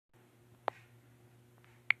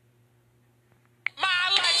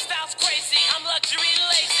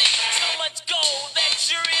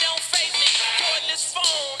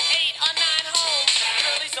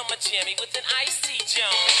jammy with an iced tea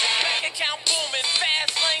Jones. Bank account booming,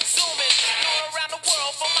 fast lane zooming. Going around the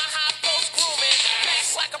world for my high post grooming.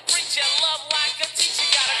 Fast like a preacher, love like a teacher.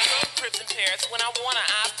 Got a girl cribs in Paris when I wanna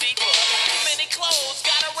I beeper. Too many clothes,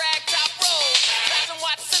 got a rag top robe. Thousand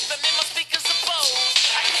watt system in my speakers of Bose.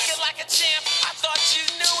 I kick it like a champ, I thought you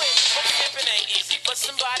knew it. But pimping ain't easy, but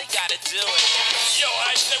somebody gotta do it. Yo,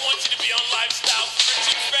 Ice, they want you to be on Lifestyle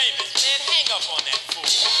Rich and Famous. Man, hang up on that fool.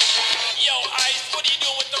 Yo, Ice, what are you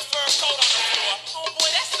doing with the fur coat on the floor? Oh boy,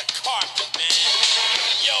 that's the carpet, man.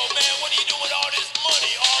 Yo, man, what are you doing with all this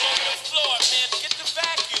money all over the floor? Man, get the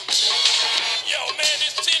vacuum. Yo, man,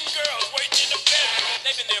 there's 10 girls waiting in the bedroom.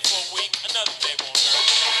 They've been there for a week. Another day won't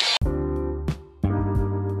hurt.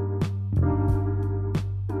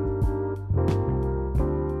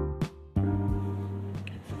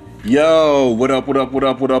 Yo, what up, what up, what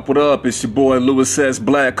up, what up, what up? It's your boy Louis S.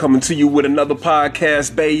 Black coming to you with another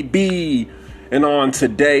podcast, baby. And on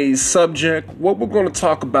today's subject, what we're going to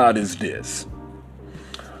talk about is this.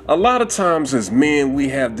 A lot of times as men, we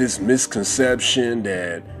have this misconception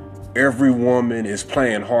that every woman is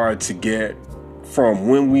playing hard to get, from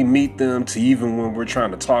when we meet them to even when we're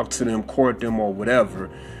trying to talk to them, court them, or whatever.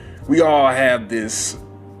 We all have this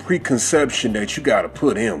preconception that you got to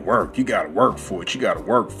put in work. You got to work for it. You got to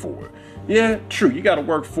work for it. Yeah, true. You got to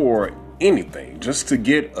work for anything. Just to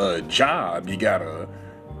get a job, you got to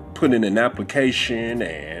put in an application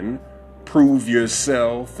and prove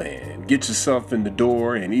yourself and get yourself in the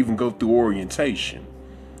door and even go through orientation.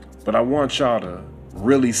 But I want y'all to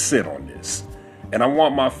really sit on this. And I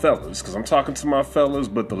want my fellas, because I'm talking to my fellas,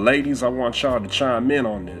 but the ladies, I want y'all to chime in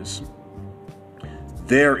on this.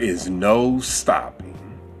 There is no stopping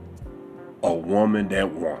a woman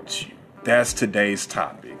that wants you. That's today's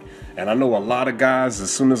topic. And I know a lot of guys,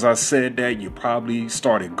 as soon as I said that, you probably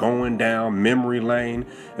started going down memory lane.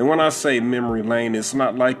 And when I say memory lane, it's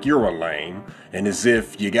not like you're a lame, and as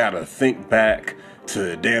if you gotta think back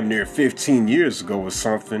to damn near 15 years ago or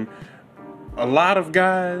something. A lot of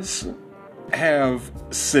guys have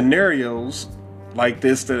scenarios like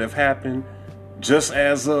this that have happened just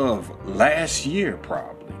as of last year,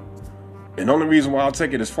 probably. And the only reason why I'll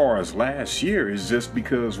take it as far as last year is just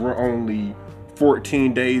because we're only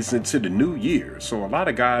 14 days into the new year. So a lot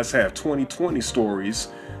of guys have 2020 stories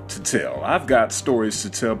to tell. I've got stories to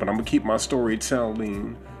tell, but I'm going to keep my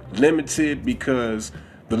storytelling limited because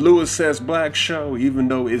the Louis S. Black Show, even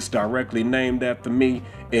though it's directly named after me,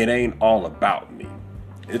 it ain't all about me.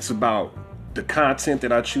 It's about the content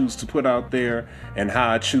that I choose to put out there and how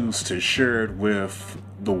I choose to share it with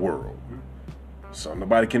the world. So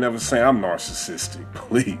nobody can ever say I'm narcissistic,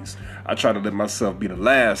 please. I try to let myself be the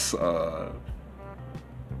last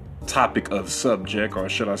topic of subject, or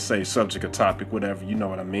should I say subject or topic, whatever, you know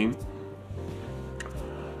what I mean.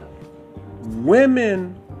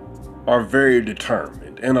 Women are very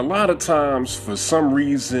determined. And a lot of times, for some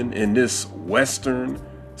reason, in this Western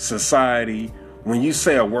society, when you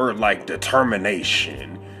say a word like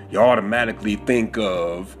determination, you automatically think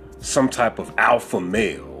of some type of alpha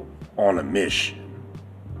male on a mission.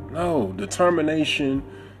 No, determination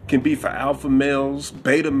can be for alpha males.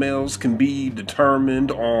 Beta males can be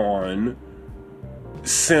determined on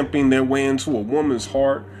simping their way into a woman's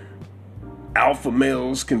heart. Alpha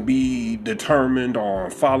males can be determined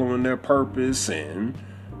on following their purpose and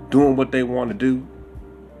doing what they want to do.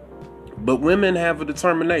 But women have a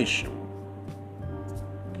determination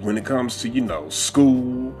when it comes to,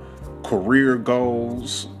 school, career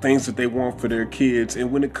goals, things that they want for their kids.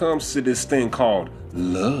 And when it comes to this thing called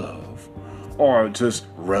love, or just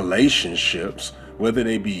relationships, whether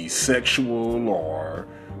they be sexual or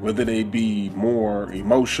whether they be more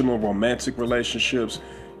emotional, romantic relationships,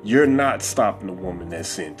 you're not stopping the woman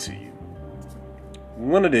that's into you.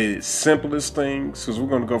 One of the simplest things, because we're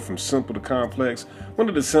going to go from simple to complex, one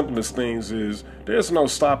of the simplest things is there's no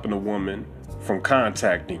stopping a woman from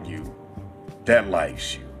contacting you that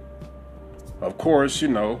likes you. Of course,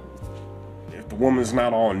 if the woman's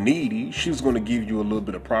not all needy, she's going to give you a little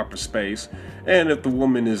bit of proper space. And if the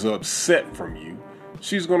woman is upset from you,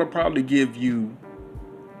 she's going to probably give you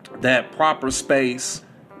that proper space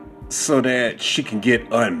so that she can get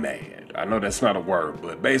unmad. I know that's not a word,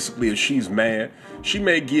 but basically if she's mad, she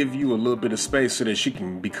may give you a little bit of space so that she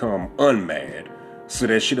can become unmad, so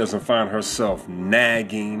that she doesn't find herself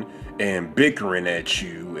nagging and bickering at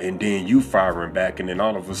you, and then you firing back, and then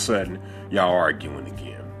all of a sudden y'all arguing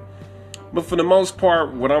again. But for the most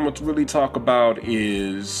part, what I'm going to really talk about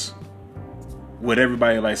is what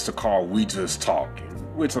everybody likes to call we just talking,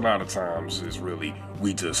 which a lot of times is really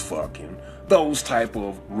we just fucking. Those type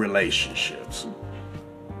of relationships.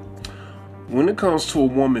 When it comes to a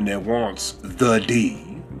woman that wants the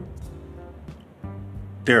D,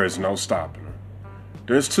 there is no stopping her.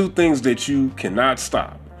 There's two things that you cannot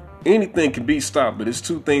stop. Anything can be stopped, but it's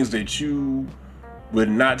two things that you would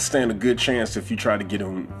not stand a good chance if you try to get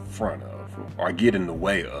in front of, or get in the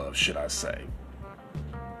way of, should I say.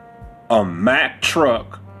 A Mack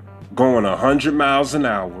truck going 100 miles an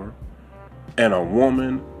hour and a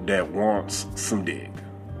woman that wants some dig.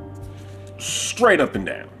 Straight up and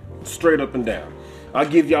down. Straight up and down. I'll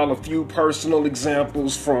give y'all a few personal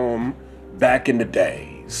examples from back in the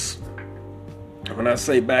days. When I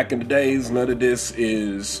say back in the days, none of this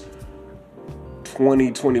is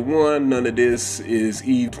 2021. None of this is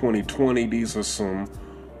Eve 2020. These are some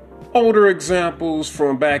older examples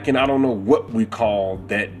from back in, I don't know what we call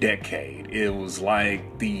that decade. It was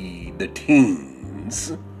like the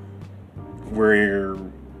teens, where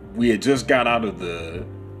we had just got out of the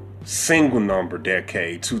single number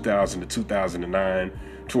decade, 2000 to 2009,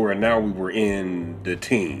 to where now we were in the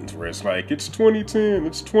teens, where it's like, it's 2010,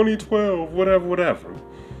 it's 2012, whatever.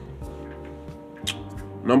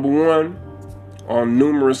 Number one, on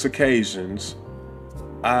numerous occasions,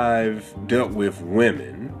 I've dealt with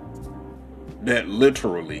women that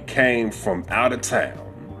literally came from out of town,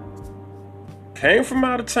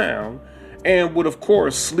 and would, of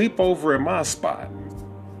course, sleep over at my spot.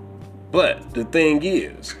 But the thing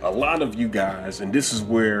is, a lot of you guys, and this is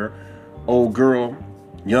where old girl,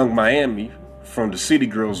 Young Miami from the City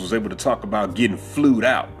Girls, was able to talk about getting flued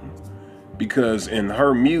out. Because in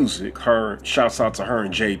her music, shouts out to her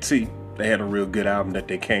and JT, they had a real good album that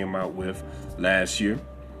they came out with last year.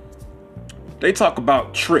 They talk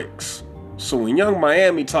about tricks. So when Young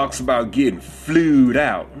Miami talks about getting flued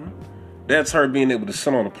out, that's her being able to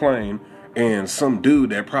sit on a plane and some dude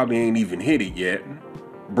that probably ain't even hit it yet,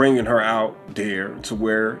 bringing her out there to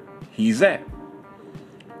where he's at.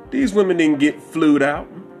 These women didn't get flued out.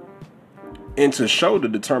 And to show the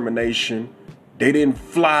determination, they didn't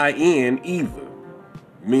fly in either.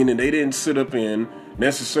 Meaning they didn't sit up and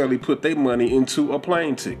necessarily put their money into a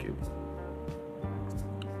plane ticket.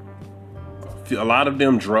 A lot of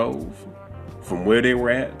them drove from where they were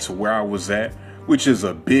at to where I was at, which is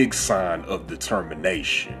a big sign of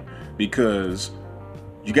determination, because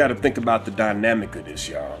you got to think about the dynamic of this,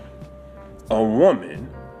 y'all. A woman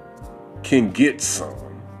can get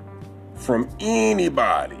some from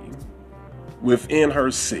anybody within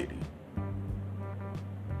her city,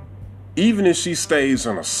 even if she stays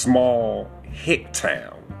in a small hick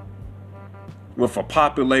town with a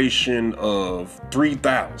population of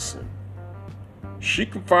 3,000. She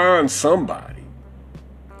can find somebody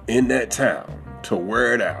in that town to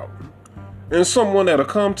wear it out, and someone that'll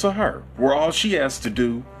come to her, where all she has to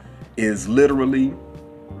do is literally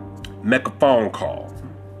make a phone call.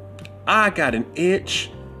 I got an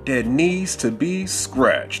itch that needs to be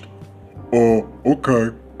scratched. Okay,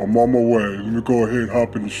 I'm on my way. Let me go ahead and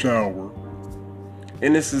hop in the shower.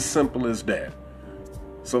 And it's as simple as that.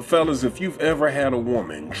 So fellas, if you've ever had a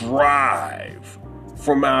woman drive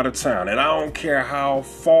from out of town, and I don't care how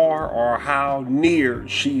far or how near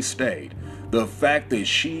she stayed, the fact that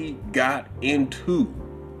she got into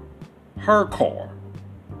her car,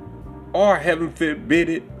 or heaven forbid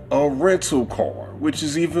it, a rental car, which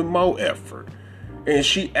is even more effort, and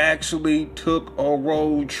she actually took a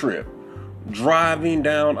road trip driving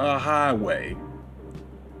down a highway,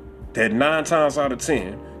 that 9 times out of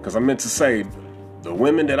 10, because I meant to say, the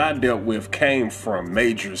women that I dealt with came from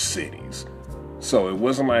major cities. So it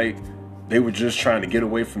wasn't like they were just trying to get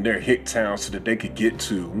away from their hick town so that they could get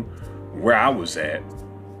to where I was at,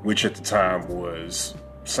 which at the time was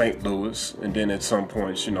St. Louis. And then at some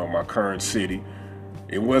points, my current city.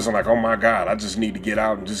 It wasn't like, oh my God, I just need to get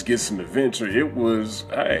out and just get some adventure. It was,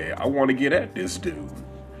 hey, I want to get at this dude.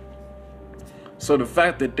 So the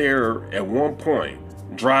fact that they're at one point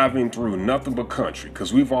driving through nothing but country,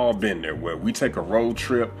 because we've all been there, where we take a road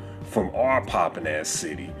trip from our poppin' ass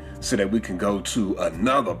city so that we can go to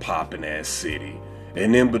another poppin' ass city.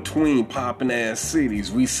 And in between poppin' ass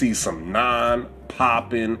cities, we see some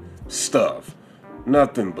non-poppin' stuff.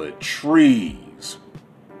 Nothing but trees,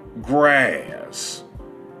 grass.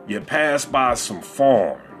 You pass by some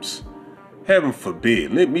farms. Heaven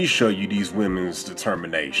forbid, let me show you these women's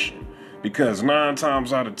determination. Because 9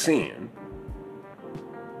 times out of 10,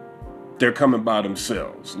 they're coming by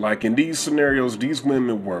themselves. Like in these scenarios, these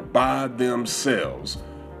women were by themselves.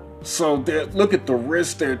 So look at the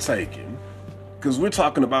risk they're taking. Because we're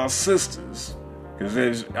talking about sisters.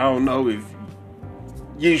 Because I don't know if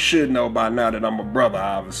you should know by now that I'm a brother,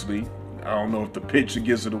 obviously. I don't know if the picture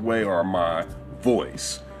gives it away or my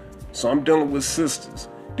voice. So I'm dealing with sisters.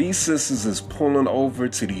 These sisters is pulling over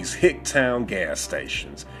to these Hicktown gas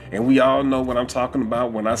stations. And we all know what I'm talking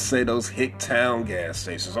about when I say those Hicktown gas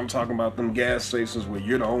stations. I'm talking about them gas stations where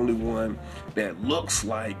you're the only one that looks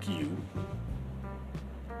like you.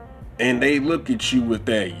 And they look at you with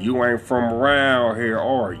that, you ain't from around here,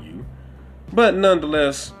 are you? But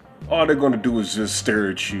nonetheless, all they're going to do is just stare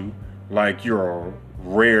at you like you're a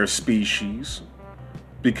rare species.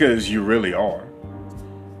 Because you really are.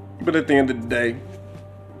 But at the end of the day,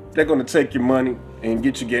 they're going to take your money and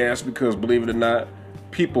get your gas because, believe it or not,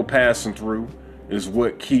 people passing through is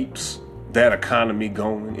what keeps that economy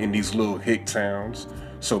going in these little hick towns.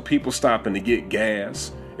 So people stopping to get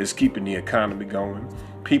gas is keeping the economy going.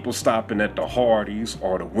 People stopping at the Hardee's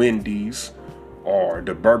or the Wendy's or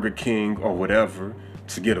the Burger King or whatever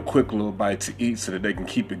to get a quick little bite to eat so that they can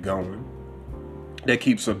keep it going. That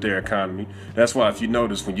keeps up their economy. That's why if you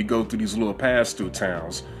notice when you go through these little pass-through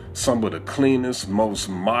towns, some of the cleanest, most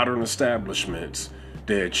modern establishments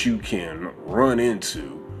that you can run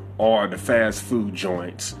into are the fast food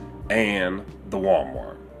joints and the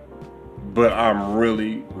Walmart. But I'm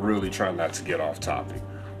really trying not to get off topic.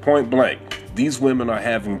 Point blank, these women are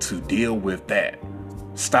having to deal with that.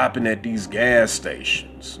 Stopping at these gas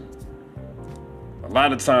stations. A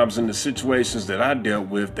lot of times in the situations that I dealt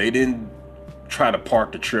with, they didn't try to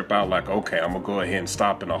park the trip out like, okay, I'm gonna go ahead and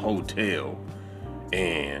stop in a hotel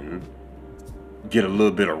and get a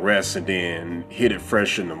little bit of rest and then hit it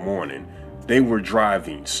fresh in the morning. They were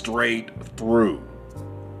driving straight through.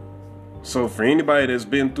 So for anybody that's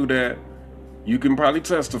been through that, you can probably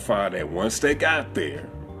testify that once they got there,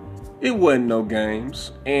 it wasn't no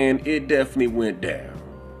games, and it definitely went down.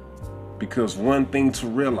 Because one thing to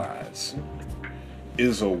realize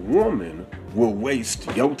is a woman will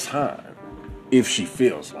waste your time if she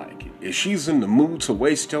feels like it. If she's in the mood to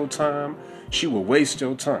waste your time, she will waste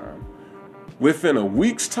your time. Within a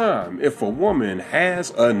week's time, if a woman has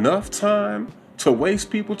enough time to waste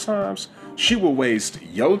people's times, she will waste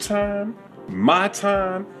your time, my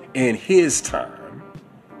time, and his time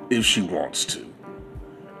if she wants to.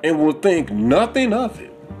 And will think nothing of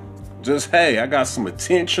it. Just, hey, I got some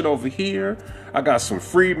attention over here. I got some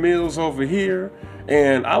free meals over here.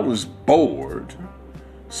 And I was bored.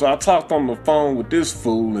 So I talked on the phone with this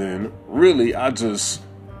fool, and really I just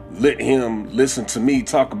let him listen to me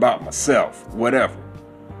talk about myself, whatever.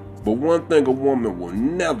 But one thing a woman will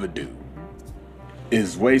never do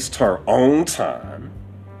is waste her own time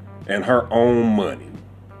and her own money.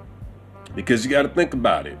 Because you got to think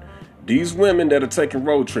about it. These women that are taking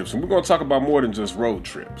road trips, and we're going to talk about more than just road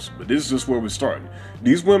trips, but this is just where we're starting.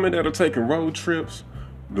 These women that are taking road trips,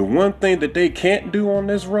 the one thing that they can't do on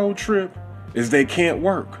this road trip is they can't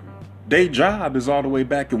work. Their job is all the way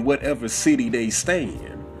back in whatever city they stay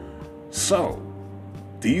in. So,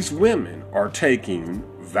 these women are taking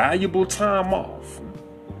valuable time off.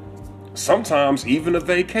 Sometimes even a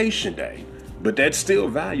vacation day. But that's still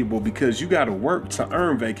valuable because you got to work to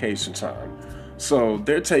earn vacation time. So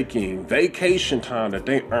they're taking vacation time that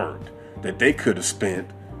they earned, that they could have spent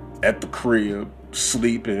at the crib,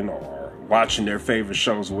 sleeping or watching their favorite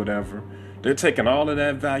shows or whatever. They're taking all of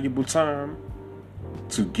that valuable time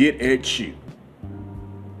to get at you.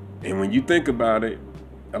 And when you think about it,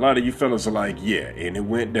 a lot of you fellas are like, yeah, and it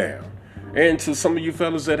went down. And to some of you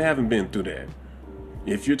fellas that haven't been through that,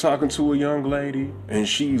 if you're talking to a young lady and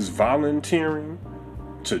she's volunteering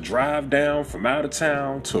to drive down from out of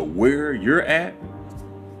town to where you're at,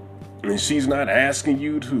 and she's not asking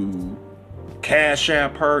you to cash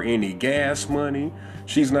app her any gas money,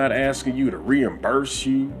 she's not asking you to reimburse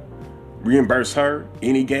her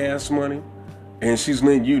any gas money, and she's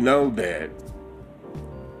letting you know that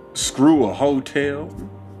screw a hotel,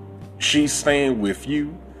 she's staying with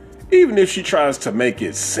you, even if she tries to make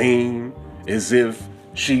it seem as if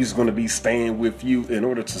she's going to be staying with you in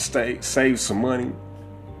order to save some money.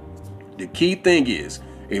 The key thing is,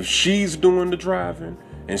 if she's doing the driving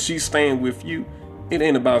and she's staying with you, it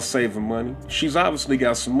ain't about saving money. She's obviously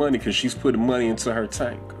got some money because she's putting money into her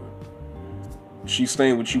tank. She's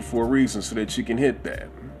staying with you for a reason so that you can hit that.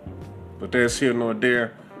 But that's here nor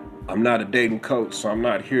there. I'm not a dating coach, so I'm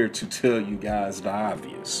not here to tell you guys the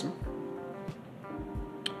obvious.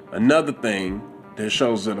 Another thing that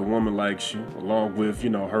shows that a woman likes you, along with,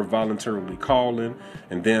 her voluntarily calling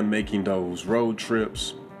and then making those road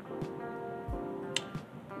trips,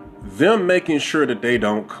 them making sure that they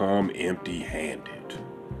don't come empty-handed.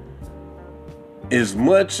 As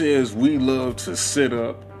much as we love to sit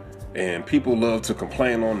up and people love to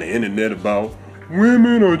complain on the internet about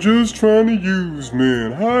women are just trying to use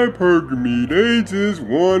men, hypergamy, they just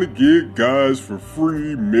want to get guys for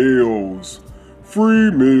free meals,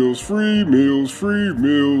 free meals, free meals, free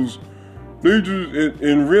meals. They just,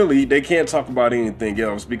 and really, they can't talk about anything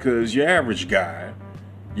else because your average guy,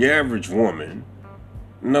 your average woman,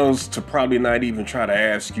 knows to probably not even try to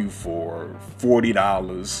ask you for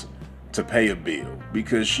 $40 to pay a bill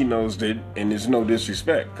because she knows that, and there's no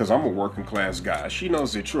disrespect because I'm a working class guy. She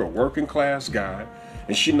knows that you're a working class guy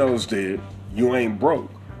and she knows that you ain't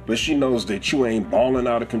broke, but she knows that you ain't balling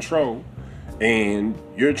out of control and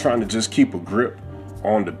you're trying to just keep a grip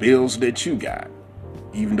on the bills that you got,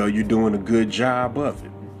 even though you're doing a good job of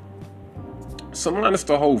it. So minus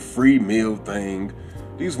the whole free meal thing,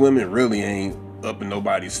 these women really ain't up in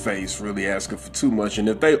nobody's face, really asking for too much. And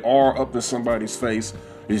if they are up in somebody's face,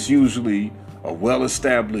 it's usually a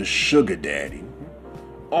well-established sugar daddy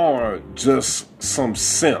or just some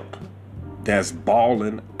simp that's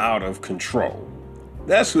balling out of control.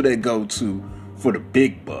 That's who they go to for the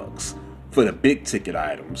big bucks, for the big ticket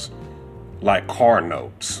items like car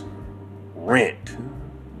notes, rent,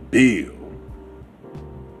 bill,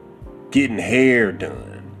 getting hair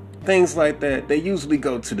done, things like that. They usually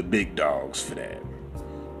go to the big dogs for that.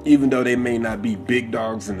 Even though they may not be big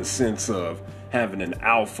dogs in the sense of having an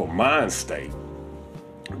alpha mind state,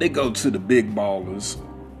 they go to the big ballers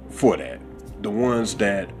for that. The ones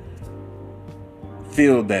that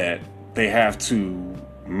feel that they have to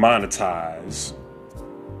monetize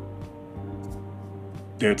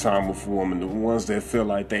their time with a woman. The ones that feel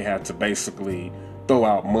like they have to basically throw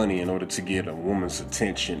out money in order to get a woman's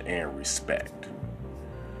attention and respect.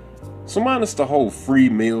 So minus the whole free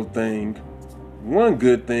meal thing, one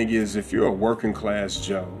good thing is if you're a working class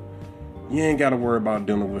Joe, you ain't got to worry about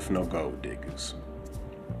dealing with no gold diggers.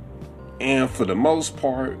 And for the most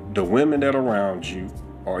part, the women that are around you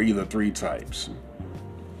are either three types.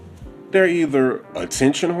 They're either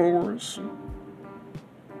attention whores,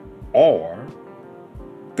 or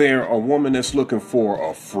they're a woman that's looking for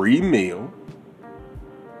a free meal,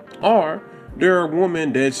 or they're a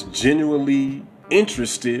woman that's genuinely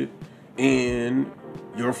interested in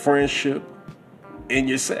your friendship and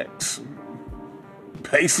your sex.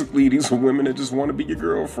 Basically, these are women that just want to be your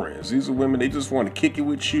girlfriends. These are women, they just want to kick it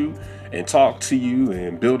with you and talk to you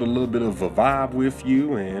and build a little bit of a vibe with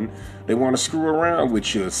you, and they want to screw around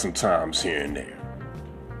with you sometimes here and there.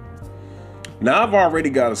 Now, I've already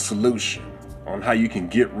got a solution on how you can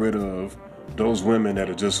get rid of those women that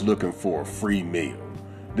are just looking for a free meal.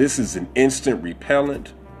 This is an instant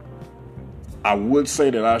repellent. I would say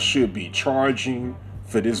that I should be charging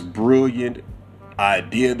for this brilliant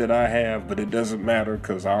idea that I have, but it doesn't matter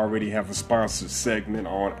because I already have a sponsored segment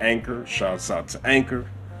on Anchor. Shouts out to Anchor.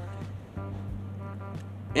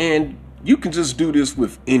 And you can just do this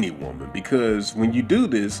with any woman, because when you do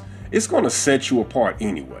this, it's going to set you apart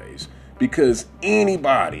anyways, because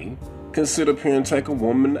anybody can sit up here and take a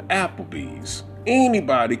woman to Applebee's.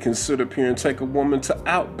 Anybody can sit up here and take a woman to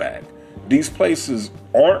Outback. These places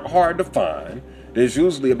aren't hard to find. There's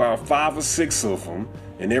usually about 5 or 6 of them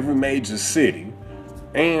in every major city,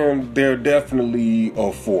 and they're definitely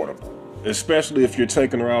affordable, especially if you're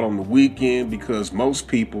taking her out on the weekend, because most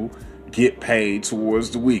people get paid towards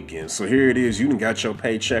the weekend. So here it is, you done got your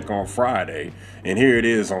paycheck on Friday, and here it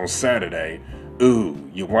is on Saturday.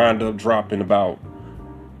 Ooh, you wind up dropping about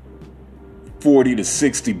 $40 to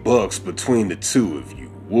 $60 between the two of you.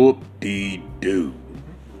 Whoop-dee-doo.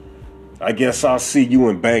 I guess I'll see you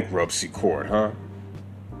in bankruptcy court, huh?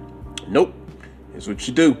 Nope. Here's what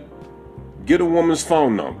you do. Get a woman's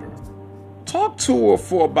phone number. Talk to her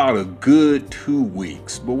for about a good 2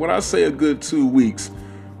 weeks. But when I say a good 2 weeks,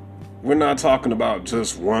 we're not talking about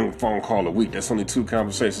just one phone call a week. That's only 2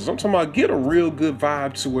 conversations. I'm talking about get a real good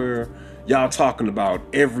vibe to where y'all talking about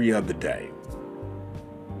every other day.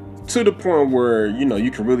 To the point where,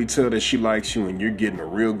 you can really tell that she likes you and you're getting a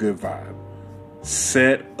real good vibe.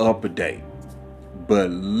 Set up a date. But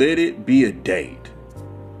let it be a date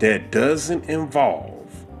that doesn't involve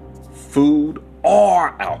food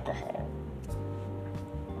or alcohol.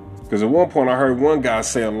 Because at one point I heard one guy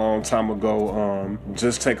say a long time ago,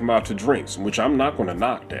 just take them out to drinks, which I'm not going to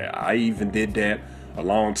knock that. I even did that a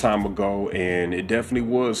long time ago, and it definitely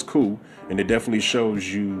was cool, and it definitely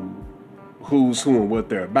shows you who's who and what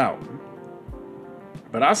they're about.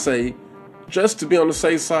 But I say, just to be on the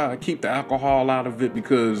safe side, keep the alcohol out of it,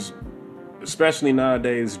 because especially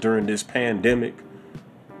nowadays during this pandemic,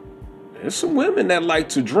 there's some women that like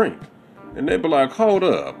to drink. And they be like, hold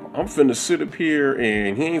up, I'm finna sit up here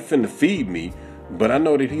and he ain't finna feed me, but I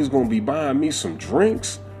know that he's gonna be buying me some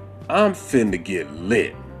drinks. I'm finna get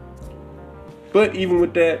lit. But even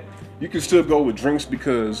with that, you can still go with drinks,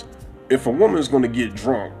 because if a woman's gonna get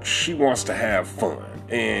drunk, she wants to have fun.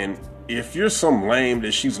 And if you're some lame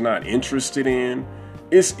that she's not interested in,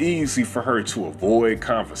 it's easy for her to avoid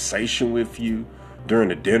conversation with you during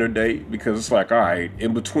the dinner date, because it's like, all right,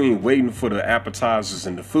 in between waiting for the appetizers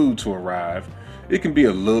and the food to arrive, it can be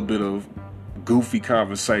a little bit of goofy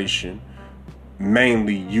conversation,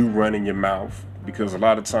 mainly you running your mouth, because a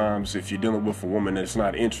lot of times if you're dealing with a woman that's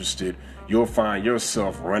not interested, you'll find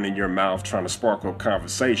yourself running your mouth trying to spark up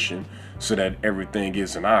conversation so that everything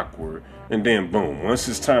isn't awkward. And then boom, once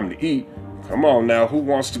it's time to eat, come on now, who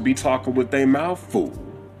wants to be talking with their mouth full?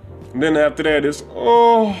 And then after that,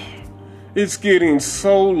 it's getting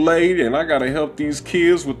so late and I gotta help these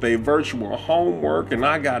kids with their virtual homework and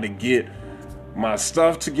I gotta get my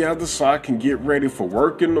stuff together so I can get ready for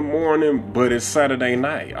work in the morning, but it's Saturday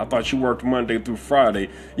night. I thought you worked Monday through Friday.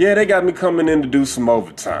 Yeah, they got me coming in to do some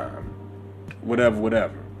overtime.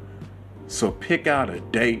 Whatever. So pick out a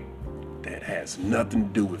date that has nothing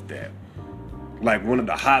to do with that. Like, one of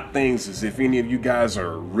the hot things is if any of you guys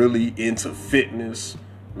are really into fitness,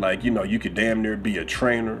 like, you could damn near be a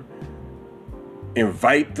trainer,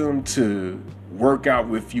 invite them to work out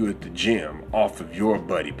with you at the gym off of your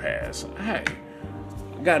buddy pass. Hey,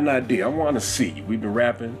 I got an idea. I want to see you. We've been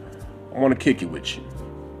rapping. I want to kick it with you.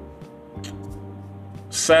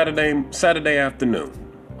 Saturday afternoon,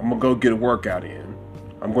 I'm going to go get a workout in.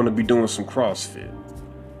 I'm going to be doing some CrossFit.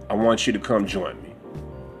 I want you to come join me.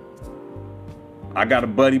 I got a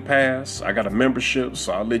buddy pass. I got a membership,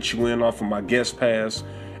 so I'll let you in off of my guest pass,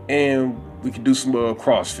 and we can do some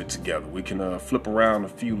CrossFit together. We can flip around a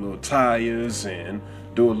few little tires and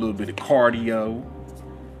do a little bit of cardio.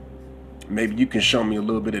 Maybe you can show me a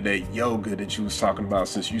little bit of that yoga that you was talking about,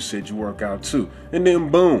 since you said you work out too. And then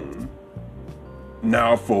boom.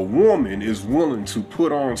 Now, if a woman is willing to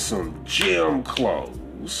put on some gym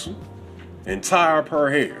clothes and tie up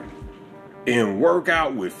her hair and work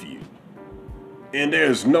out with you, and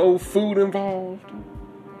there's no food involved,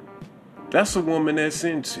 that's a woman that's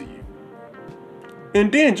into you.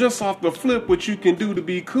 And then just off the flip, what you can do to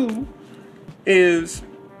be cool is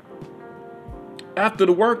after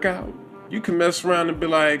the workout, you can mess around and be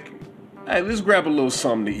like, hey, let's grab a little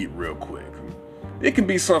something to eat real quick. It can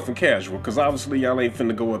be something casual, because obviously y'all ain't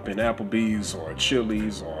finna go up in Applebee's or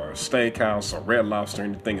Chili's or Steakhouse or Red Lobster or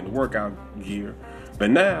anything in the workout gear.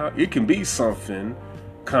 But now it can be something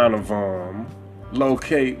kind of low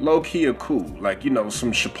key or cool, like,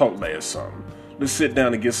 some Chipotle or something. Let's sit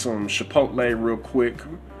down and get some Chipotle real quick.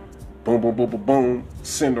 Boom, boom, boom, boom, boom.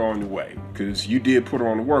 Send her on your way. Because you did put her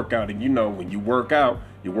on the workout, and when you work out,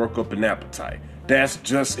 you work up an appetite. That's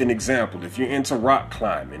just an example. If you're into rock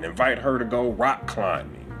climbing, invite her to go rock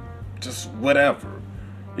climbing. Just whatever.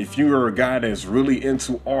 If you are a guy that's really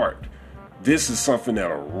into art, this is something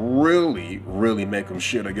that'll really, really make them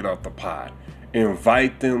shit or get off the pot.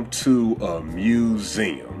 Invite them to a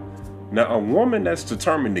museum. Now, a woman that's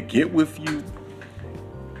determined to get with you,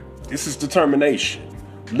 this is determination.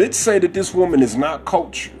 Let's say that this woman is not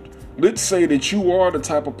cultured. Let's say that you are the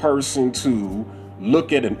type of person to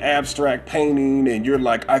look at an abstract painting and you're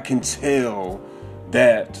like, I can tell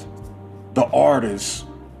that the artist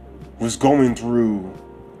was going through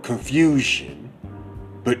confusion,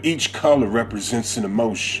 but each color represents an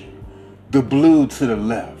emotion. The blue to the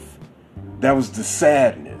left, that was the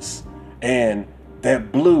sadness. And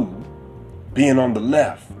that blue being on the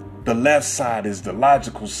left side is the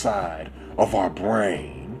logical side of our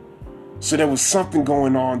brain. So there was something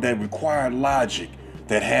going on that required logic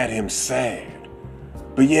that had him sad.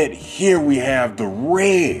 But yet here we have the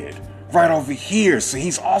red right over here. So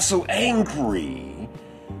he's also angry.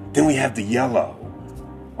 Then we have the yellow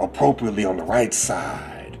appropriately on the right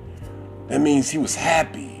side. That means he was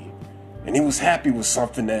happy. And he was happy with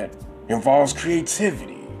something that involves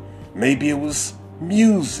creativity. Maybe it was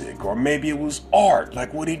music, or maybe it was art,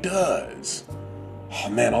 like what he does. Oh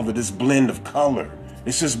man, all of this blend of color,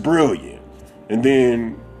 it's just brilliant. And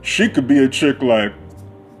then she could be a chick like,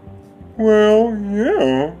 well,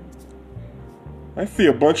 yeah, I see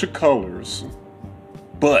a bunch of colors,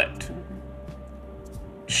 but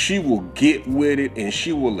she will get with it and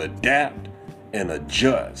she will adapt and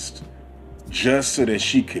adjust just so that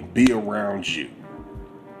she can be around you.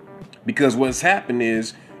 Because what's happened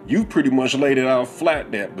is you pretty much laid it out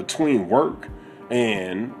flat that between work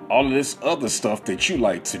and all of this other stuff that you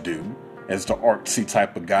like to do as the artsy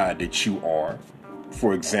type of guy that you are,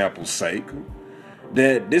 for example's sake,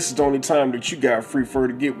 that this is the only time that you got free for her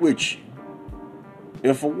to get with you.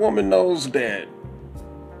 If a woman knows that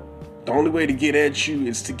the only way to get at you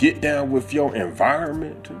is to get down with your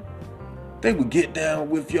environment, they will get down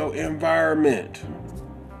with your environment.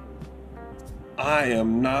 I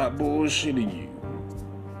am not bullshitting you.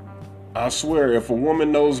 I swear, if a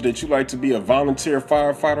woman knows that you like to be a volunteer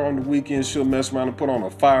firefighter on the weekend, she'll mess around and put on a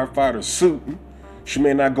firefighter suit. She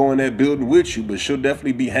may not go in that building with you, but she'll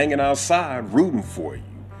definitely be hanging outside rooting for you.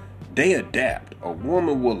 They adapt. A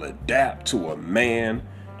woman will adapt to a man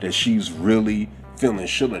that she's really feeling.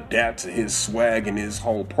 She'll adapt to his swag and his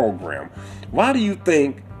whole program. Why do you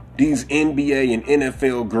think these NBA and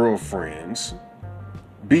NFL girlfriends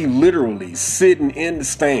be literally sitting in the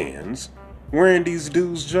stands wearing these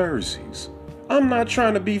dudes' jerseys? I'm not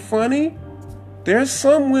trying to be funny. There's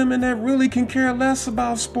some women that really can care less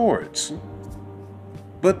about sports.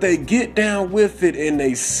 But they get down with it and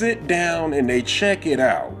they sit down and they check it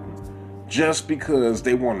out just because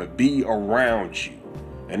they want to be around you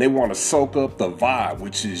and they want to soak up the vibe,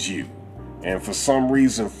 which is you. And for some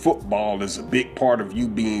reason, football is a big part of you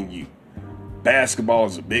being you. Basketball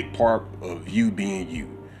is a big part of you being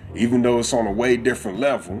you. Even though it's on a way different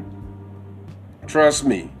level. Trust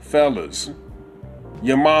me, fellas,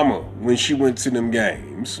 your mama, when she went to them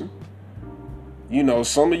games, you know,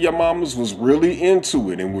 some of your mamas was really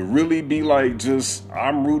into it and would really be like, just,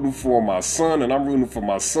 I'm rooting for my son and I'm rooting for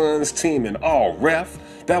my son's team. And oh, ref,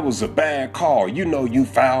 that was a bad call. You know you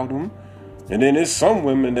fouled him. And then there's some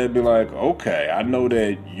women that be like, okay, I know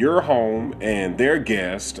that you're home and they're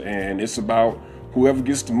guests and it's about whoever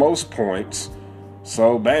gets the most points.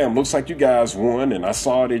 So, bam, looks like you guys won. And I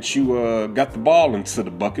saw that you got the ball into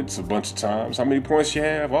the buckets a bunch of times. How many points you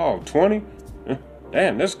have? Oh, 20?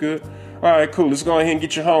 Damn, that's good. All right, cool. Let's go ahead and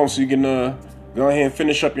get you home so you can go ahead and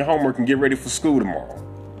finish up your homework and get ready for school tomorrow.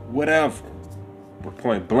 Whatever. But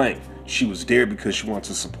point blank, she was there because she wants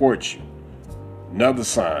to support you. Another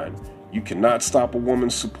sign, you cannot stop a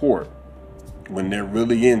woman's support when they're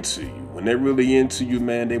really into you. When they're really into you,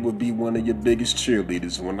 man, they will be one of your biggest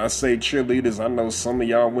cheerleaders. When I say cheerleaders, I know some of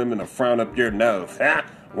y'all women are frown up your nose.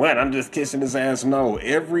 What? I'm just kissing his ass. No,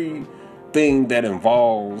 everything that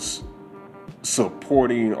involves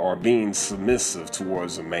supporting or being submissive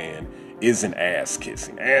towards a man isn't ass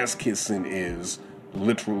kissing. Ass kissing is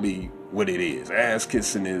literally what it is. Ass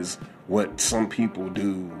kissing is what some people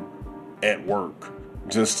do at work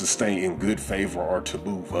just to stay in good favor or to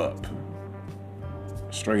move up.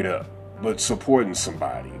 Straight up. But supporting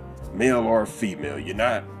somebody, male or female, you're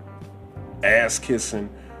not ass kissing.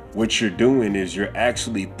 What you're doing is you're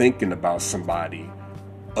actually thinking about somebody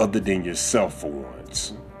other than yourself for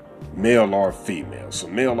once. Male or female. So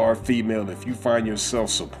male or female, if you find yourself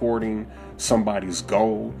supporting somebody's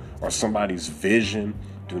goal or somebody's vision,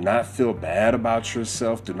 do not feel bad about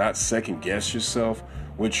yourself. Do not second guess yourself.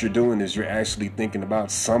 What you're doing is you're actually thinking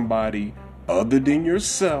about somebody other than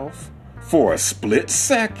yourself for a split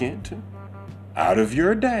second out of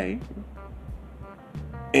your day.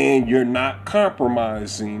 And you're not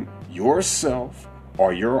compromising yourself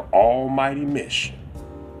or your almighty mission.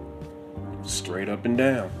 Straight up and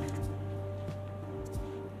down.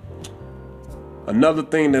 Another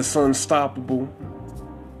thing that's unstoppable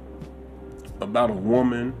about a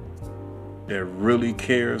woman that really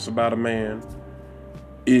cares about a man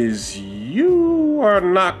is you are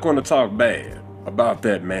not going to talk bad about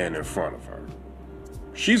that man in front of her.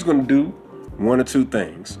 She's going to do one or two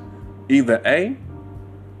things. Either A,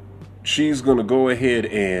 she's going to go ahead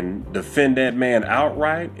and defend that man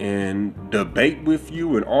outright and debate with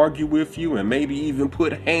you and argue with you and maybe even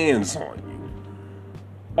put hands on you.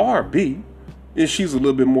 Or B, if she's a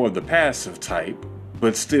little bit more of the passive type,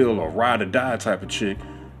 but still a ride or die type of chick,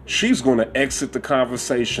 she's going to exit the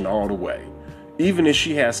conversation all the way. Even if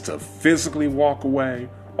she has to physically walk away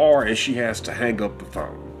or if she has to hang up the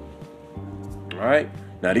phone. All right?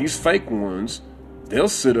 Now, these fake ones, they'll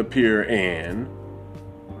sit up here and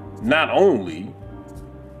not only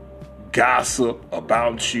gossip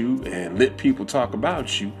about you and let people talk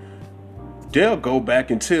about you, they'll go back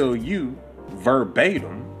and tell you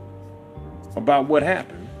verbatim about what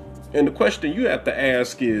happened. And the question you have to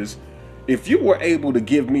ask is, if you were able to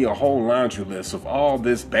give me a whole laundry list of all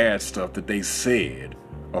this bad stuff that they said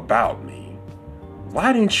about me,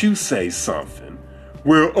 why didn't you say something?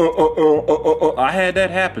 Well, I had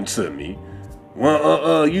that happen to me.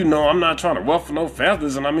 Well, you know, I'm not trying to ruffle no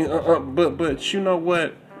feathers, and I mean, but you know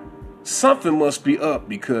what? Something must be up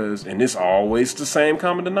because, and it's always the same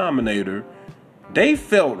common denominator, they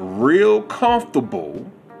felt real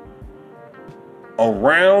comfortable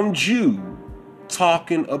around you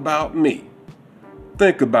talking about me.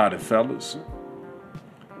 Think about it, fellas.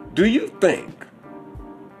 Do you think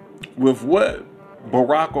with what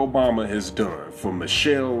Barack Obama has done for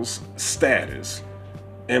Michelle's status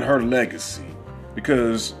and her legacy,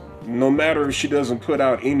 because no matter if she doesn't put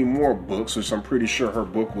out any more books, which I'm pretty sure her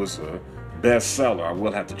book was a bestseller, I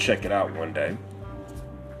will have to check it out one day.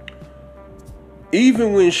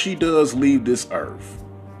 even when she does leave this earth,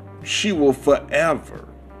 she will forever,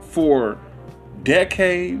 for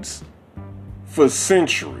decades, for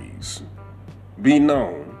centuries, be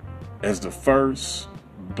known as the first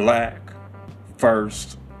black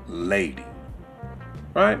first lady.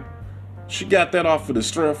 Right? She got that off of the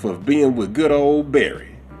strength of being with good old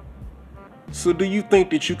Barry. So do you think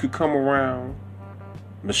that you could come around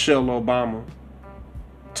Michelle Obama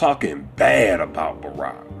talking bad about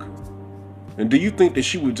Barack? And do you think that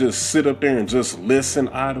she would just sit up there and just listen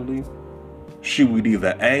idly? She would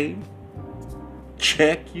either A,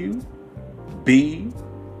 check you, B,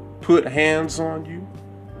 put hands on you,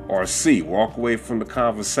 or C, walk away from the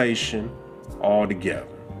conversation altogether.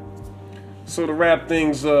 So to wrap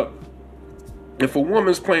things up, if a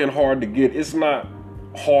woman's playing hard to get, it's not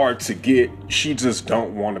hard to get, she just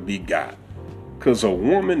don't want to be got. Because a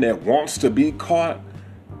woman that wants to be caught,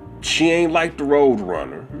 she ain't like the Road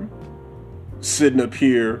Runner, sitting up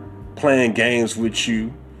here playing games with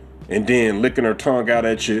you and then licking her tongue out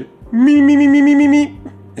at you, me,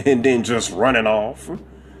 and then just running off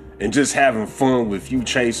and just having fun with you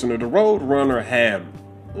chasing her. The Road Runner had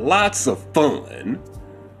lots of fun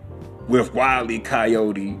with Wile E.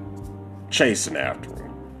 Coyote chasing after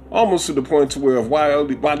him. Almost to the point to where if Wile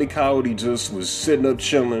E. Coyote just was sitting up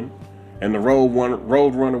chilling and the Road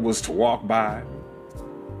Runner was to walk by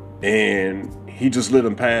and he just let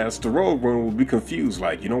him pass, the Road Runner would be confused,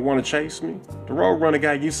 like, you don't want to chase me? The Road Runner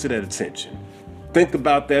got used to that attention. Think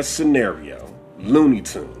about that scenario. Looney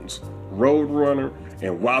Tunes, Road Runner,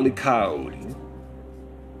 and Wile E. Coyote.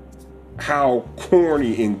 How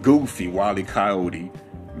corny and goofy Wile E. Coyote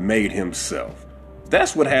made himself.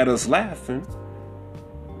 That's what had us laughing.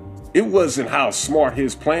 It wasn't how smart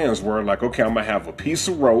his plans were, like, okay, I'm gonna have a piece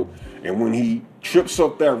of rope, and when he trips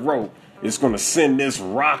up that rope, it's gonna send this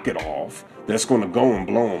rocket off that's gonna go and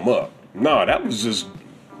blow him up. No, that was just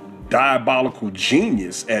diabolical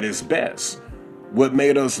genius at its best. What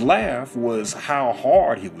made us laugh was how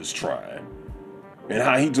hard he was trying and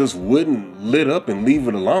how he just wouldn't lit up and leave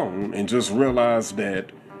it alone and just realized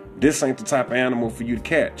that this ain't the type of animal for you to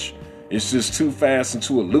catch. It's just too fast and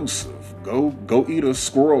too elusive. Go eat a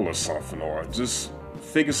squirrel or something, or just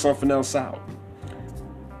figure something else out.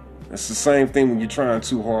 It's the same thing when you're trying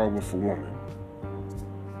too hard with a woman.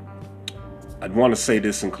 I'd want to say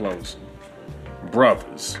this in closing.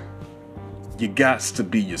 Brothers, you gots to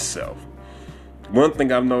be yourself. One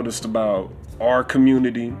thing I've noticed about our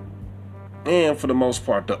community, and for the most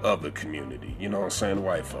part the other community, you know what I'm saying, the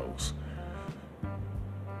white folks,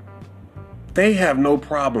 they have no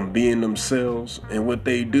problem being themselves, and what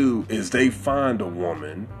they do is they find a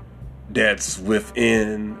woman that's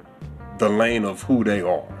within the lane of who they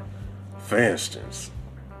are. For instance,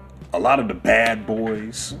 a lot of the bad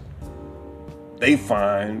boys, they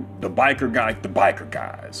find the biker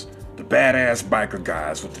guys, the badass biker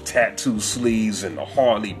guys with the tattoo sleeves and the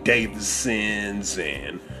Harley Davidsons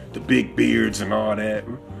and the big beards and all that.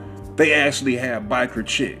 They actually have biker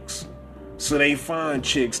chicks. So they find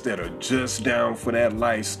chicks that are just down for that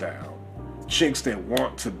lifestyle. Chicks that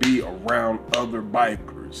want to be around other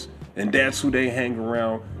bikers. And that's who they hang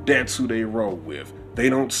around. That's who they roll with. They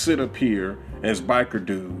don't sit up here as biker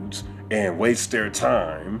dudes and waste their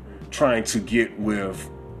time trying to get with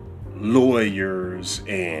lawyers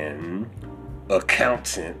and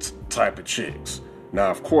accountant type of chicks. Now,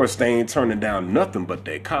 of course, they ain't turning down nothing but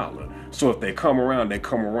their collar. So if they come around, they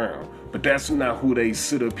come around. But that's not who they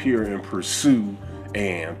sit up here and pursue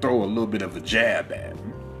and throw a little bit of a jab at.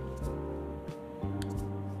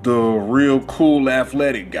 The real cool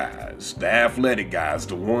athletic guys,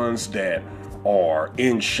 the ones that are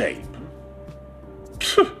in shape.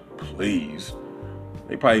 Please.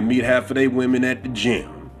 They probably meet half of their women at the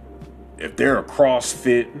gym. If they're a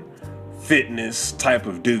CrossFit, fitness type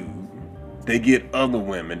of dude, they get other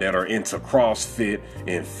women that are into CrossFit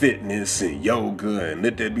and fitness and yoga, and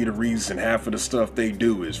let that be the reason half of the stuff they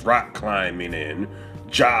do is rock climbing and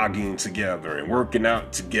jogging together and working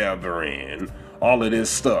out together and all of this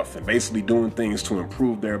stuff, and basically doing things to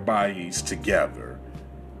improve their bodies together.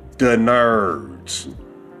 The nerds.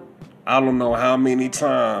 I don't know how many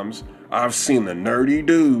times I've seen a nerdy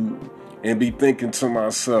dude and be thinking to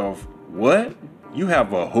myself, what? You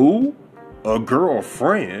have a who? A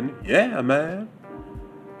girlfriend? Yeah, man.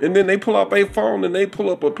 And then they pull out their phone and they pull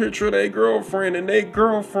up a picture of their girlfriend, and their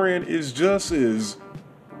girlfriend is just as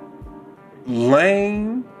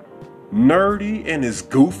lame, nerdy, and as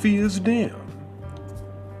goofy as them.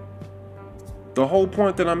 The whole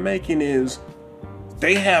point that I'm making is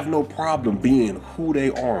they have no problem being who they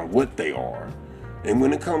are and what they are. And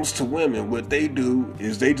when it comes to women, what they do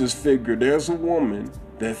is they just figure there's a woman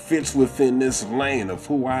that fits within this lane of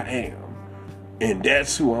who I am. And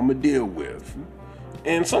that's who I'm going to deal with.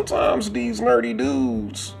 And sometimes these nerdy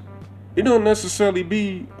dudes, it don't necessarily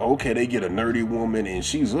be, okay, they get a nerdy woman and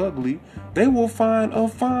she's ugly. They will find a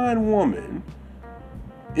fine woman.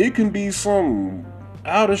 It can be some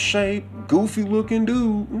out of shape, goofy looking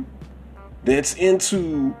dude that's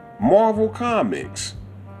into Marvel Comics.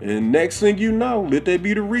 And next thing you know, let that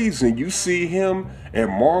be the reason you see him at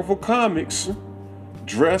Marvel Comics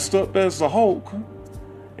dressed up as the Hulk.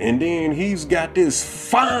 And then he's got this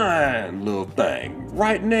fine little thing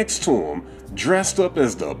right next to him, dressed up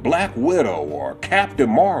as the Black Widow or Captain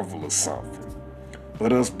Marvel or something.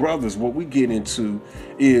 But us brothers, what we get into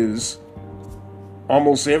is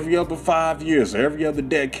almost every other 5 years, every other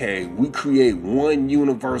decade, we create one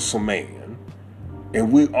universal man.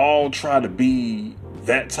 And we all try to be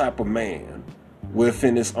that type of man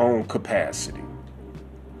within his own capacity.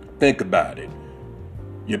 Think about it.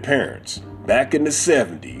 Your parents, back in the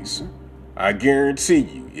 70s, I guarantee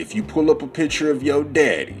you, if you pull up a picture of your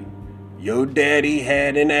daddy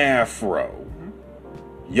had an afro.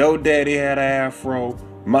 Your daddy had an afro.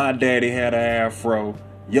 My daddy had an afro.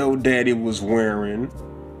 Your daddy was wearing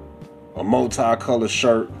a multicolored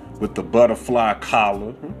shirt with the butterfly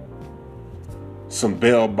collar, some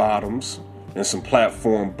bell bottoms, and some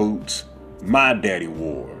platform boots. My daddy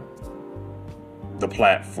wore the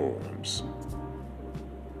platforms,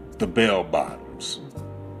 the bell bottoms,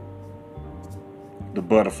 the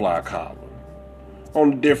butterfly collar.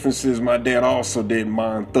 Only difference is my dad also didn't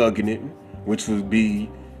mind thugging it, which would be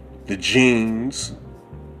the jeans,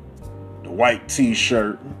 the white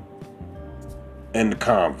t-shirt, and the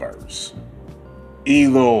Converse.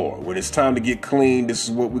 Either or. When it's time to get clean, this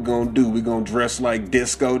is what we're gonna do. We're gonna dress like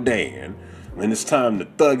Disco Dan. When it's time to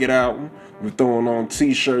thug it out, we're throwing on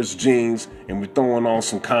t-shirts, jeans, and we're throwing on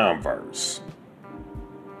some Converse.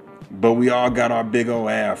 But we all got our big old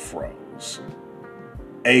afros.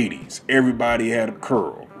 80s, everybody had a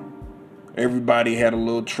curl. Everybody had a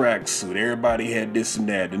little tracksuit. Everybody had this and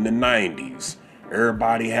that. In the 90s,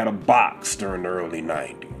 everybody had a box during the early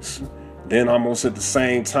 90s. Then almost at the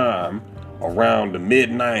same time, around the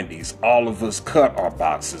mid-90s, all of us cut our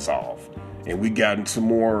boxes off. And we got into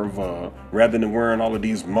more of a, rather than wearing all of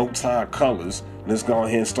these multi-colors, let's go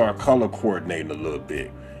ahead and start color coordinating a little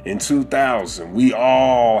bit. In 2000, we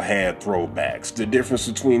all had throwbacks. The difference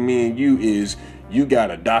between me and you is you got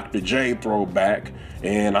a Dr. J throwback,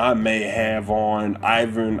 and I may have on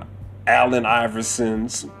Allen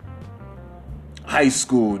Iverson's high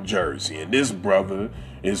school jersey. And this brother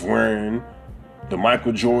is wearing the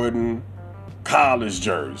Michael Jordan college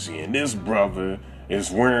jersey. And this brother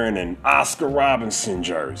is wearing an Oscar Robinson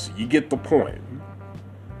jersey. You get the point.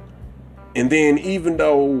 And then even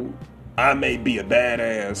though I may be a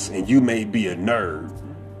badass and you may be a nerd,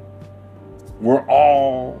 we're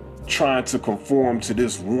all trying to conform to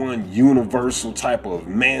this one universal type of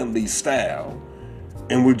manly style,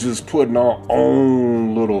 and we're just putting our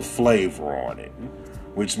own little flavor on it,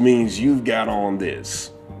 which means you've got on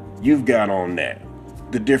this, you've got on that.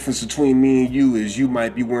 The difference between me and you is you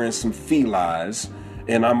might be wearing some Feli's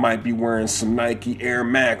and I might be wearing some Nike Air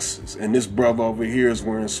Maxes, and this brother over here is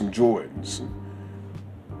wearing some Jordans.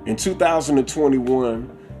 In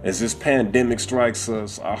 2021, as this pandemic strikes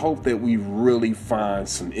us, I hope that we really find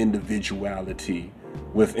some individuality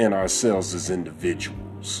within ourselves as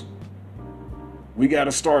individuals. We got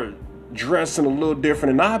to start dressing a little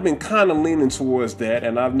different, and I've been kind of leaning towards that,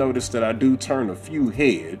 and I've noticed that I do turn a few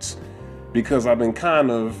heads because I've been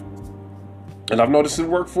and I've noticed it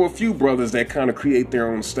worked for a few brothers that kind of create their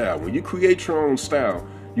own style. When you create your own style,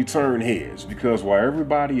 you turn heads, because while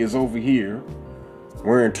everybody is over here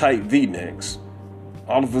wearing tight V-necks,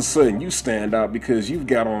 all of a sudden you stand out because you've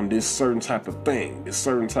got on this certain type of thing, this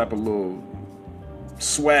certain type of little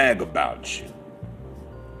swag about you.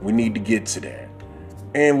 We need to get to that.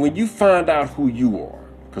 And when you find out who you are,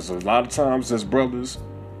 because a lot of times as brothers,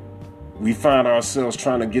 we find ourselves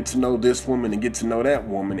trying to get to know this woman and get to know that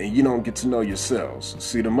woman, and you don't get to know yourselves.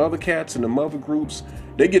 See, the mother cats and the mother groups,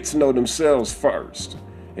 they get to know themselves first.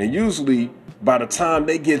 And usually by the time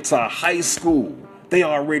they get to high school, they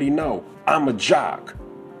already know, I'm a jock,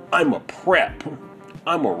 I'm a prep,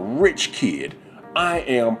 I'm a rich kid, I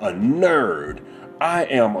am a nerd, I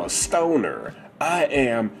am a stoner, I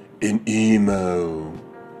am an emo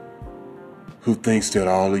who thinks that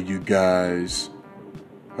all of you guys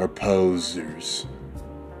are posers.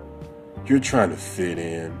 You're trying to fit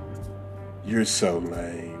in. You're so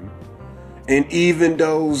lame. And even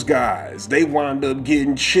those guys, they wind up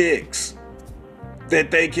getting chicks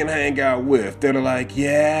that they can hang out with that are like,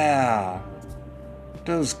 yeah,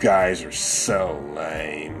 Those guys are so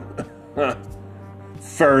lame.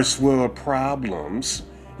 First world problems.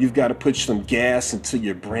 You've got to put some gas into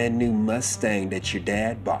your brand new Mustang that your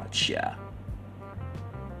dad bought ya.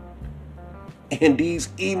 And these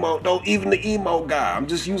emo, don't even the emo guy, I'm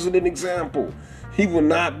just using an example. He will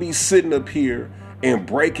not be sitting up here and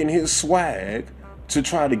breaking his swag to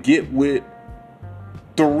try to get with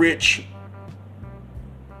the rich,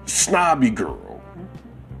 snobby girl.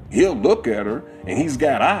 He'll look at her and he's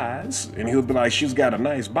got eyes and he'll be like, she's got a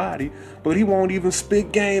nice body, but he won't even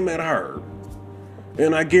spit game at her.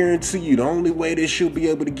 And I guarantee you, the only way that she'll be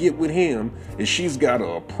able to get with him is she's got to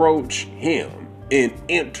approach him and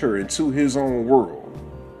enter into his own world.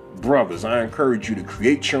 Brothers, I encourage you to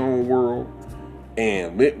create your own world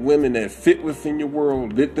and let women that fit within your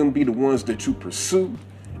world, let them be the ones that you pursue.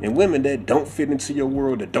 And women that don't fit into your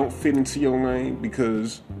world, that don't fit into your lane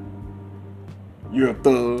because you're a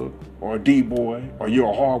thug or a D-boy, or you're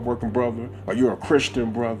a hardworking brother, or you're a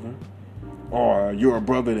Christian brother, or you're a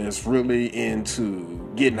brother that's really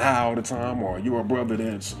into getting high all the time, or you're a brother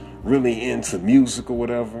that's really into music or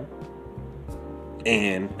whatever.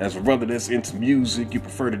 And as a brother that's into music, you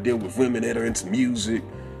prefer to deal with women that are into music.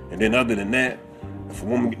 And then other than that, if a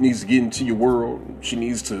woman needs to get into your world, she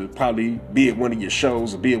needs to probably be at one of your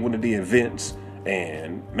shows or be at one of the events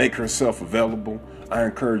and make herself available. I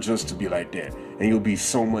encourage us to be like that, and you'll be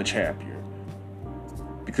so much happier.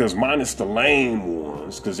 Because minus the lame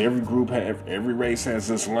ones, because every race has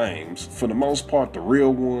its lames, for the most part, the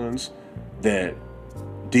real ones that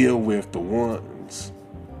deal with the ones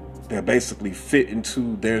that basically fit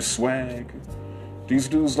into their swag, these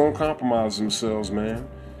dudes don't compromise themselves, man.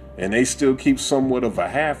 And they still keep somewhat of a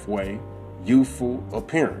halfway youthful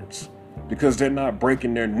appearance because they're not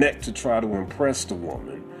breaking their neck to try to impress the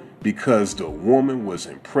woman, because the woman was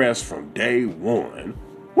impressed from day one.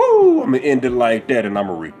 Woo! I'm gonna end it like that, and I'm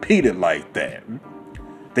gonna repeat it like that.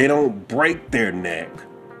 They don't break their neck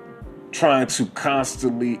trying to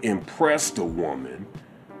constantly impress the woman,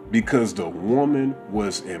 because the woman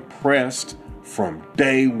was impressed from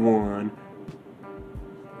day one,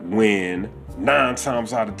 when 9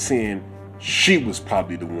 times out of 10, she was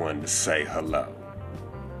probably the one to say hello.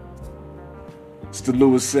 It's the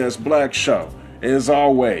Louis S. Black Show. As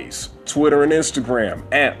always, Twitter and Instagram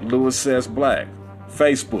at Louis S. Black.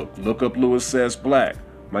 Facebook, look up Louis S. Black.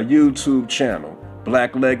 My YouTube channel,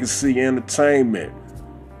 Black Legacy Entertainment.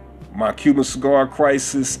 My Cuban Cigar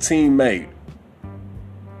Crisis teammate,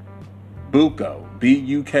 Buko,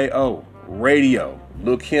 B-U-K-O, Radio.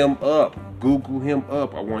 Look him up. Google him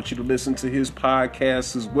up. I want you to listen to his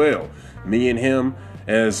podcast as well. Me and him,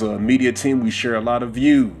 as a media team, we share a lot of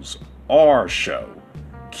views. Our show,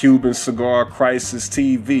 Cuban Cigar Crisis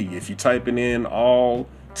TV. If you're typing in all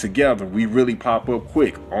together, we really pop up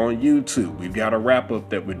quick on YouTube. We've got a wrap-up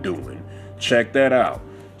that we're doing. Check that out.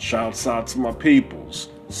 Shouts out to my peoples.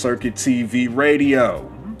 Circuit TV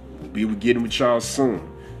Radio. We'll be getting with y'all soon.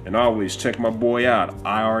 And always check my boy out,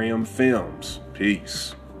 IRM Films.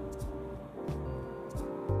 Peace.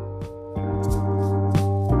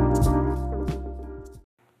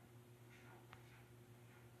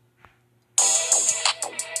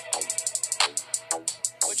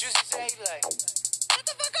 What you say, like? Shut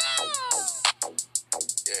the fuck up!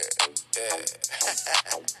 Yeah.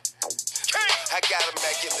 I got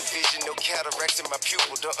immaculate vision, no cataracts in my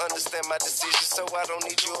pupil. Don't understand my decision, so I don't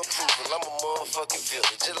need your approval. I'm a motherfucking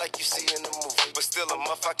villain, just like you see in the movie. But still a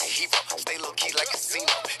motherfucking hero, stay low-key like a casino.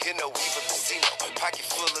 Hear no evil casino, pocket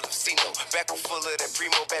full of the casino. Back full of that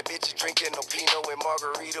primo, bad bitches drinking no Pinot and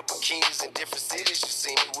margarita bikinis in different cities. You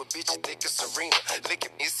see me with bitches thick as Serena.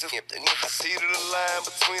 Licking me so empty. I see the line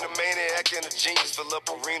between a maniac and a genius. Fill up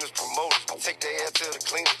arenas, promoters. We take their ass to the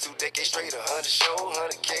cleaner. 2 decades straight, 100 show,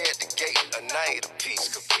 100K at the gate. A night a piece,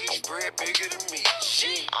 capiche, bread bigger than me.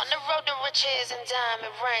 Shit. On the road to riches and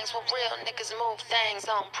diamond rings, where real niggas move things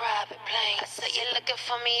on private planes. So you looking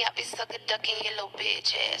for me, I be sucker ducking your little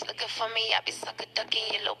bitch ass. Looking for me, I be sucker ducking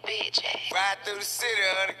your little bitch ass. Ride through the city,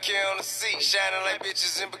 100K on the seat. Shining like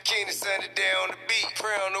bitches in bikinis, sunny day on the beat.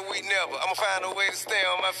 Pray on the week never, I'ma find a way to stay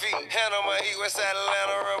on my feet. Hand on my heat, west side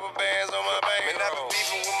Atlanta, rubber bands on my back. Man, I been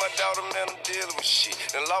beefing with my daughter, man, I'm dealing with shit.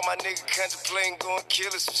 Then law my nigga contemplating going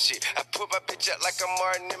kill us some shit. I put my bitch out like I'm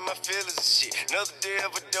Martin in my feelings and shit. Another day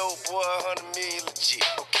of a dope boy, 100 million legit.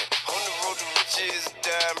 Okay. On the road to riches, a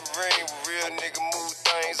diamond ring. Real nigga move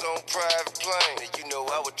things on private plane. And you know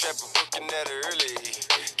I was trapping, working at it early.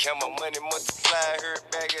 Count my money, multiply, heard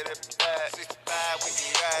back at the 65. We be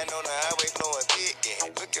riding on the highway, blowing big.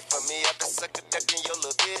 Yeah. Looking for me, I been sucker ducking your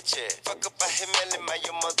little bitch ass. Fuck up, I hit Melly, my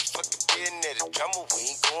your motherfucking business. Drama, we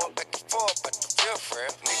ain't going back and forth about the real friend.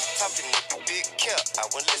 Nigga talking, nigga big cap, I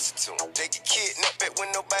wouldn't listen to him. They get kidnapped back when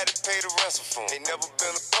nobody paid a ransom for him. Ain't never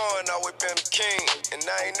been a pawn, always been a king. And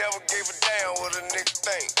I ain't never gave a damn what a nigga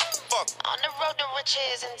think. Fuck. On the road to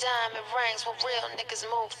riches and diamond rings, where real niggas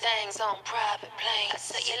move things on private planes. I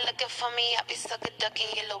say you looking for me, I be sucker ducking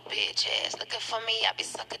your little bitch ass. Looking for me, I be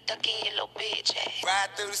sucker ducking your little bitch ass.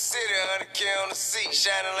 Ride through the city, 100K on the seat.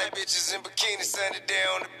 Shining like bitches in bikinis, sunny day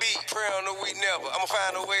on the beat. Pray on the week never, I'ma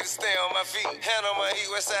find a way to stay on my feet. Hand on my heat,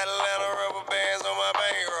 west side Atlanta, rubber bands on my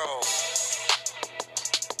bang.